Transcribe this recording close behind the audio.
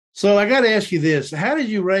So I got to ask you this: how did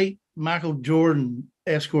you rate Michael Jordan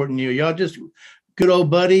escorting you? Y'all just good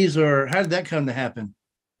old buddies, or how did that come to happen?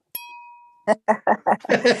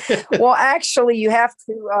 Well, actually, you have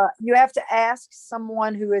to ask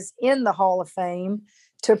someone who is in the Hall of Fame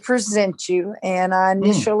to present you. And I Mm,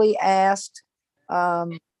 initially asked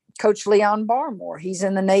um, Coach Leon Barmore. He's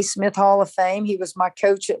in the Naismith Hall of Fame. He was my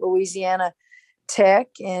coach at Louisiana Tech,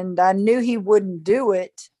 and I knew he wouldn't do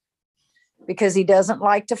it because he doesn't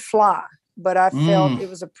like to fly. But I felt mm, it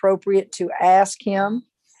was appropriate to ask him.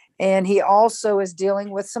 And he also is dealing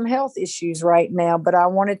with some health issues right now. But I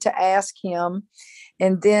wanted to ask him.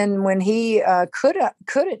 And then when he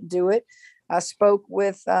couldn't do it, I spoke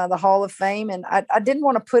with the Hall of Fame, and I didn't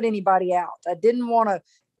want to put anybody out. I didn't want to,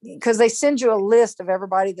 because they send you a list of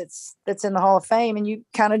everybody that's in the Hall of Fame, and you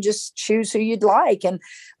kind of just choose who you'd like. And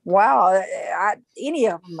wow, any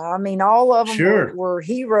of them. I mean, all of them were, sure. were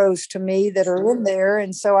heroes to me that are in there.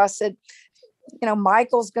 And so I said,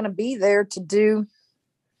 Michael's going to be there to do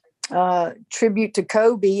tribute to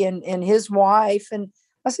Kobe and his wife. And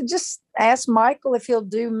I said, just ask Michael if he'll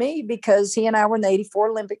do me, because he and I were in the '84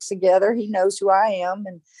 Olympics together. He knows who I am.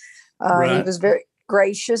 And he Right. was very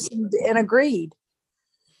gracious and agreed.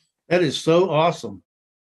 That is so awesome.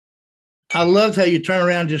 I loved how you turned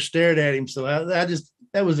around and just stared at him. So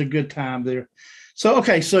that was a good time there. So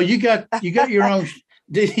okay, so you got your own.